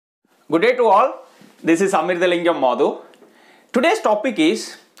Good day to all. This is Amirthalingam Madhu. Today's topic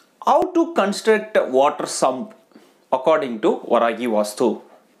is how to construct a water sump according to Varahi Vastu.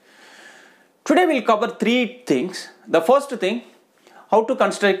 Today we will cover three things. The first thing, how to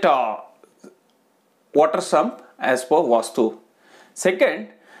construct a water sump as per Vastu. Second,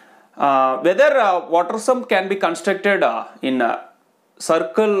 whether a water sump can be constructed in a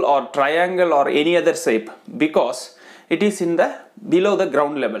circle or triangle or any other shape because it is in the below the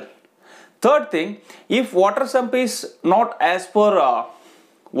ground level. Third thing, if water sump is not as per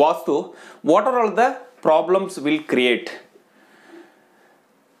Vastu, what are all the problems will create?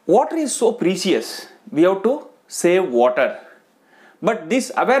 Water is so precious. We have to save water. But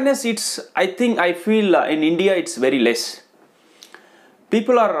this awareness, I feel in India it's very less.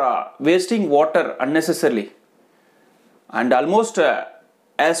 People are wasting water unnecessarily. And almost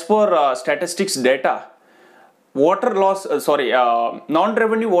as per statistics data, water loss,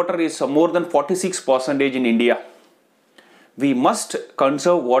 non-revenue water is more than 46% in India. We must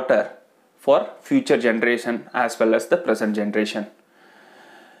conserve water for future generation as well as the present generation.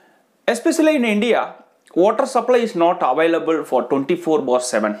 Especially in India, water supply is not available for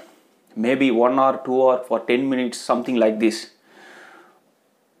 24/7. Maybe 1 or 2 or for 10 minutes, something like this.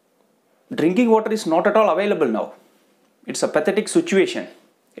 Drinking water is not at all available now. It's a pathetic situation.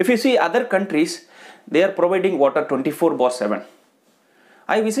 If you see other countries, they are providing water 24/7.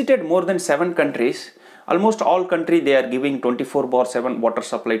 I visited more than 7 countries. Almost all countries they are giving 24/7 water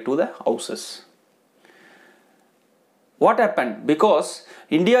supply to the houses. What happened? Because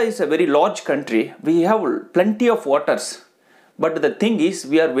India is a very large country, we have plenty of waters. But the thing is,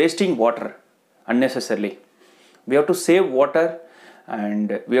 we are wasting water unnecessarily. We have to save water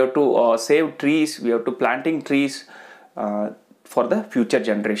and we have to save trees, we have to planting trees for the future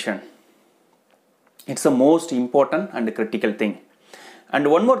generation. It's the most important and critical thing. And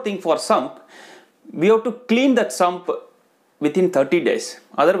one more thing for sump, we have to clean that sump within 30 days.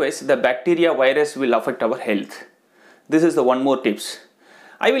 Otherwise, the bacteria, virus will affect our health. This is the one more tips.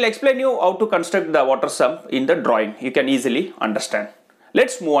 I will explain you how to construct the water sump in the drawing. You can easily understand.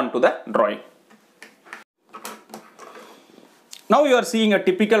 Let's move on to the drawing. Now you are seeing a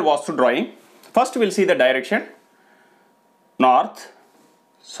typical Vastu drawing. First we will see the direction. North,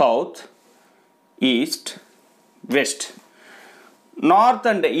 south, east, west. North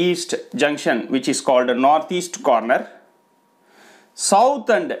and east junction, which is called northeast corner. South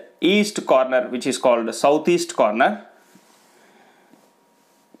and east corner, which is called southeast corner.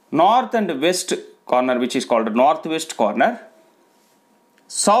 North and west corner, which is called northwest corner.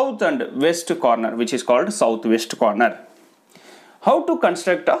 South and west corner, which is called southwest corner. How to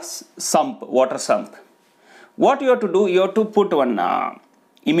construct a sump, water sump? What you have to do, you have to put one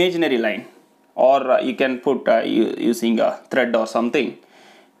imaginary line, or you can put using a thread or something.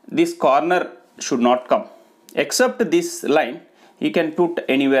 This corner should not come. Except this line, you can put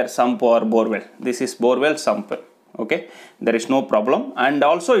anywhere sump or borewell. This is borewell sump. Okay, there is no problem. And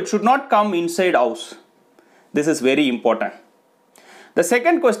also it should not come inside house. This is very important. The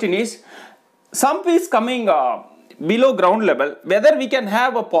second question is, sump is coming below ground level, whether we can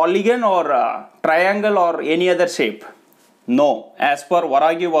have a polygon or a triangle or any other shape. No, as per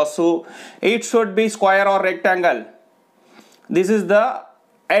Varahi Vastu, it should be square or rectangle. This is the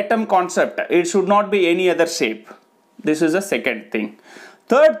atom concept. It should not be any other shape. This is the second thing.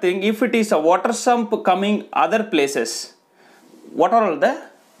 Third thing, if it is a water sump coming other places, what are all the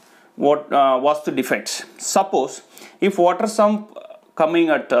Vastu defects? Suppose if water sump coming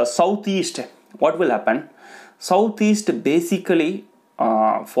at southeast, what will happen? Southeast basically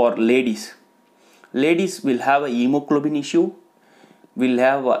for ladies. Ladies will have a hemoglobin issue, will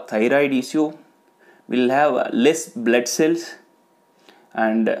have a thyroid issue, will have less blood cells,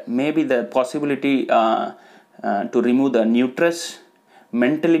 and maybe the possibility to remove the uterus.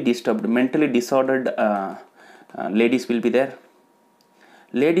 Mentally disturbed, mentally disordered ladies will be there.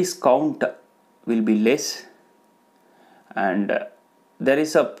 Ladies count will be less, and there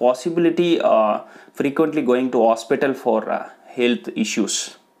is a possibility frequently going to hospital for health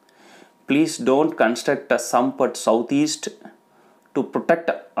issues. Please don't construct a sump at southeast to protect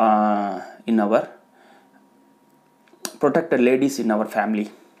the ladies in our family.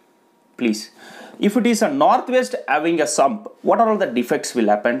 Please. If it is a northwest having a sump, what are all the defects will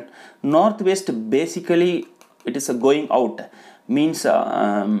happen? Northwest basically it is a going out, means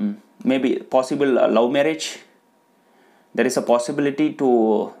maybe possible love marriage. There is a possibility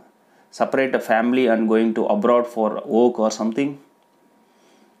to separate a family and going to abroad for work or something.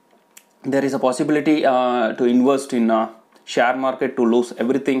 There is a possibility to invest in a share market to lose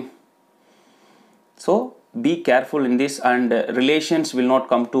everything. So be careful in this, and relations will not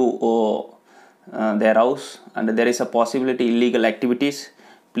come to their house, and there is a possibility illegal activities.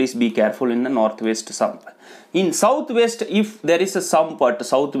 Please be careful in the northwest sump. In southwest, if there is a sump at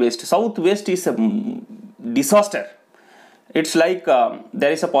southwest is a disaster. It's like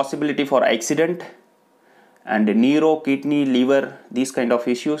there is a possibility for accident and neuro, kidney, liver, these kind of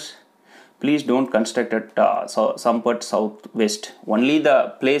issues. Please don't construct at sump at southwest. Only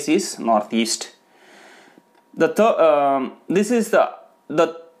the place is northeast. This is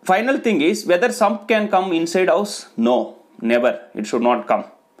the final thing is whether sump can come inside house. No, never. It should not come.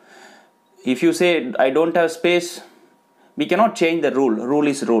 If you say I don't have space, we cannot change the rule. Rule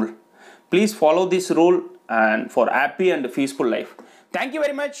is rule. Please follow this rule and for happy and peaceful life. Thank you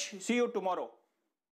very much. See you tomorrow.